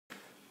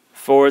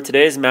For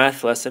today's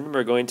math lesson,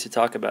 we're going to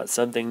talk about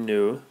something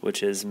new,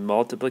 which is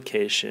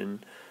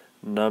multiplication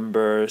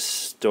number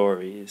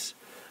stories.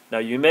 Now,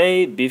 you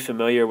may be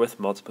familiar with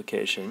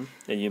multiplication,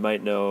 and you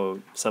might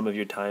know some of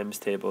your times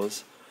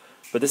tables,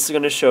 but this is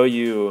going to show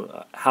you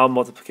how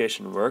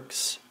multiplication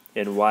works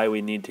and why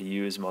we need to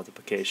use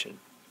multiplication.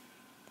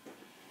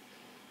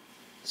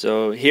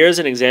 So here's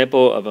an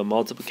example of a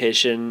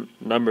multiplication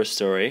number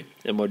story,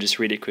 and we'll just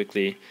read it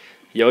quickly.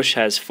 Yosh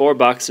has 4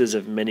 boxes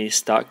of mini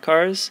stock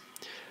cars.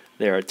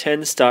 There are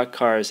 10 stock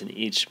cars in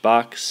each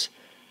box.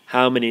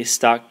 How many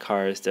stock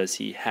cars does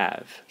he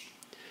have?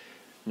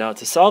 Now,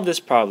 to solve this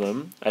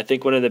problem, I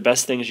think one of the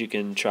best things you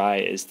can try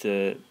is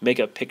to make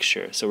a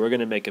picture. So we're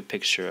going to make a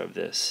picture of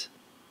this.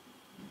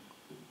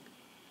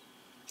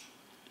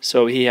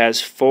 So he has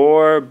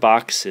 4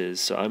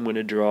 boxes. So I'm going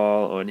to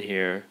draw on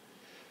here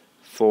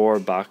 4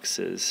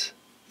 boxes.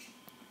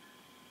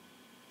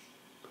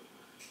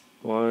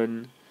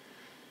 1,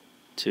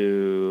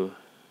 2,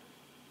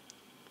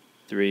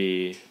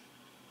 3,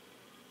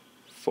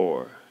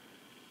 4.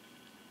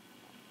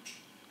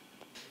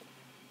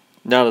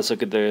 Now let's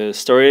look at the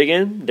story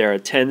again. There are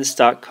 10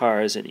 stock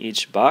cars in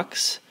each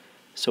box,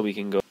 so we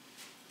can go.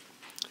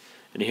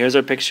 And here's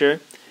our picture.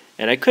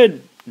 And I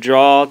could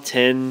draw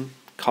 10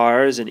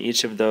 cars in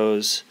each of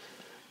those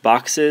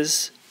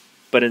boxes,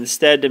 but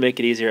instead, to make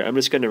it easier, I'm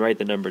just going to write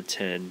the number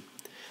 10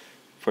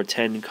 for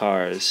 10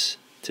 cars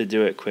to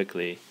do it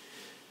quickly.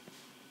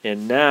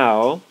 And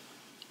now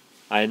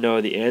I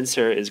know the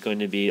answer is going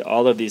to be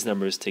all of these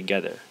numbers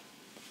together.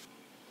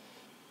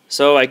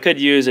 So I could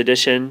use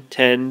addition,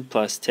 10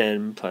 plus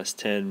 10 plus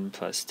 10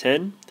 plus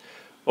 10.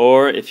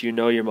 Or if you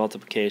know your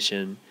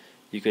multiplication,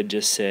 you could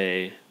just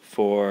say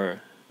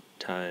 4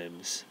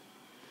 times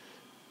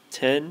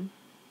 10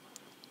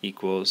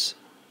 equals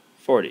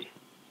 40.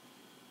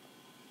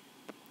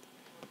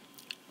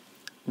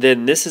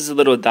 Then this is a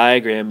little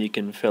diagram you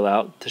can fill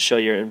out to show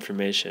your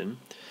information.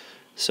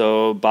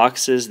 So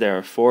boxes, there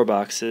are 4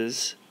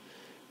 boxes.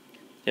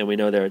 And we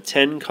know there are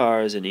 10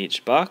 cars in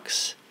each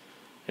box.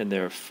 And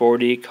there are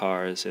 40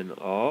 cars in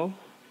all.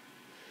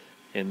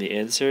 And the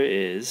answer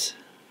is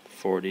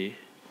 40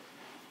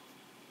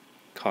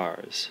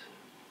 cars.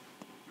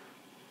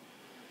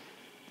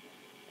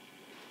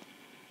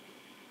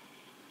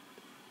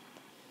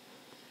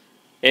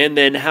 And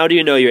then how do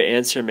you know your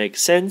answer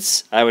makes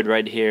sense? I would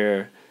write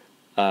here,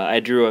 I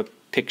drew a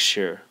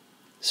picture.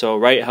 So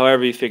write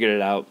however you figured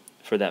it out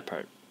for that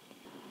part.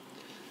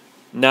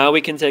 Now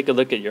we can take a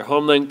look at your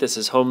Homelink. This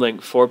is Homelink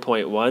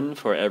 4.1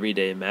 for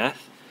everyday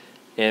math.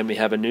 And we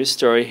have a new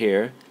story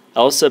here.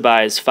 Elsa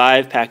buys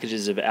 5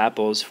 packages of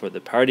apples for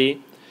the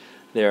party.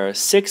 There are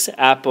 6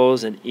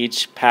 apples in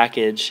each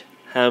package.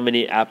 How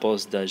many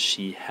apples does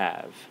she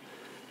have?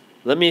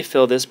 Let me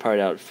fill this part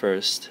out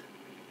first.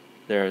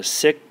 There are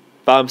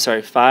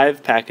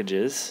 5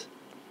 packages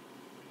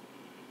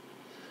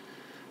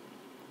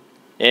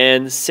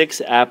and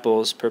 6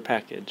 apples per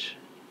package.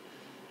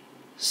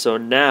 So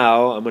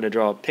now I'm going to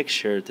draw a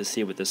picture to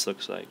see what this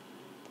looks like.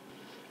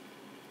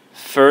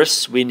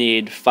 First, we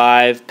need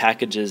 5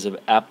 packages of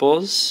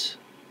apples.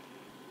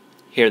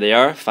 Here they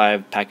are,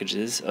 5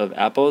 packages of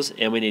apples,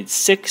 and we need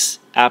 6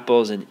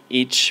 apples in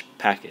each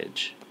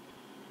package.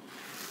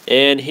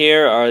 And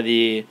here are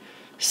the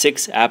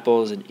 6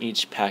 apples in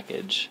each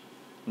package.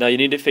 Now you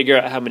need to figure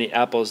out how many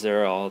apples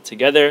there are all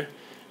together.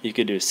 You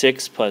could do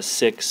 6 plus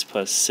 6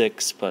 plus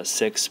 6 plus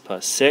 6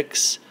 plus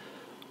 6.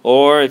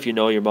 Or if you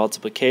know your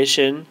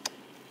multiplication,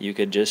 you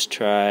could just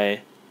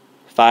try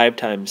 5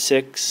 times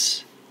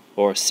 6.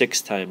 Or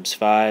 6 times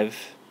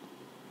 5.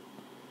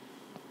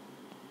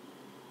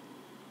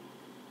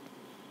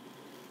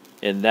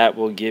 And that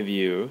will give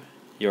you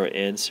your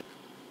answer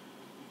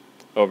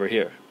over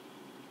here.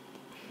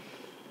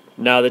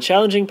 Now the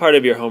challenging part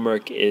of your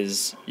homework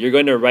is you're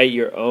going to write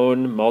your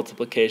own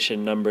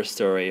multiplication number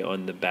story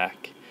on the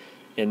back.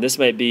 And this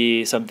might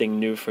be something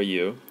new for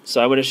you.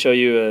 So I want to show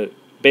you a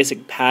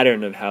basic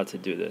pattern of how to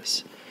do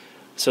this.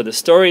 So the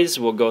stories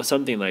will go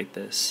something like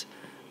this.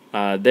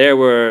 There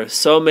were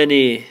so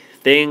many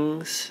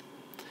things,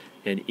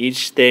 and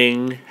each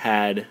thing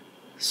had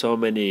so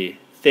many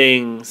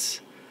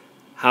things.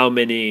 How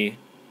many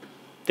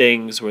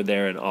things were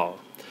there in all?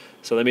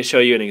 So let me show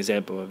you an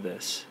example of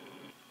this.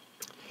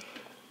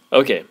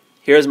 Okay,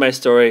 here's my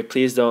story.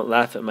 Please don't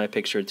laugh at my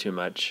picture too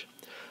much.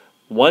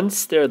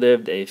 Once there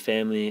lived a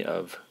family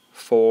of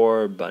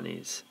 4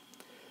 bunnies,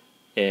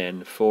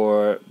 and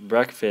for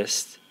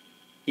breakfast,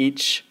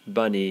 each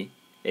bunny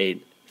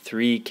ate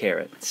 3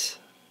 carrots.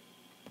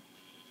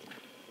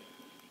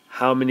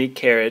 How many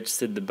carrots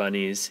did the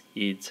bunnies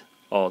eat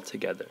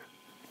altogether?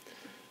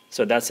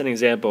 So that's an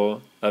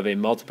example of a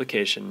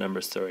multiplication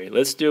number story.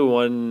 Let's do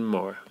one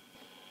more.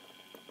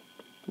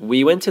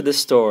 We went to the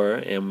store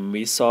and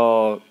we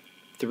saw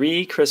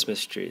 3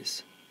 Christmas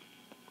trees.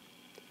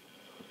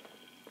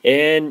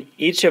 And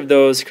each of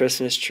those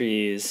Christmas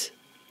trees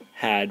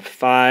had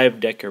 5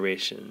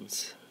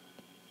 decorations.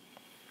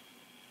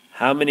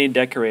 How many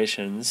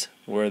decorations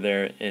were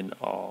there in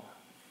all?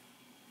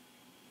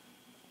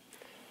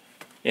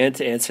 And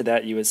to answer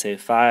that, you would say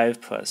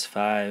 5 plus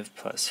 5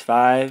 plus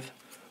 5,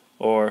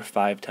 or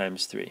 5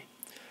 times 3.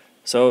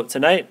 So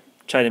tonight,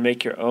 try to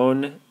make your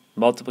own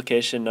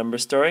multiplication number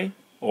story,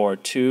 or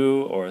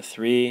 2 or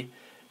 3,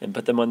 and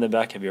put them on the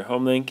back of your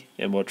Homelink,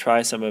 and we'll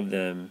try some of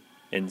them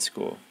in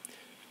school.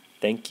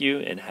 Thank you,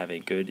 and have a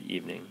good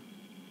evening.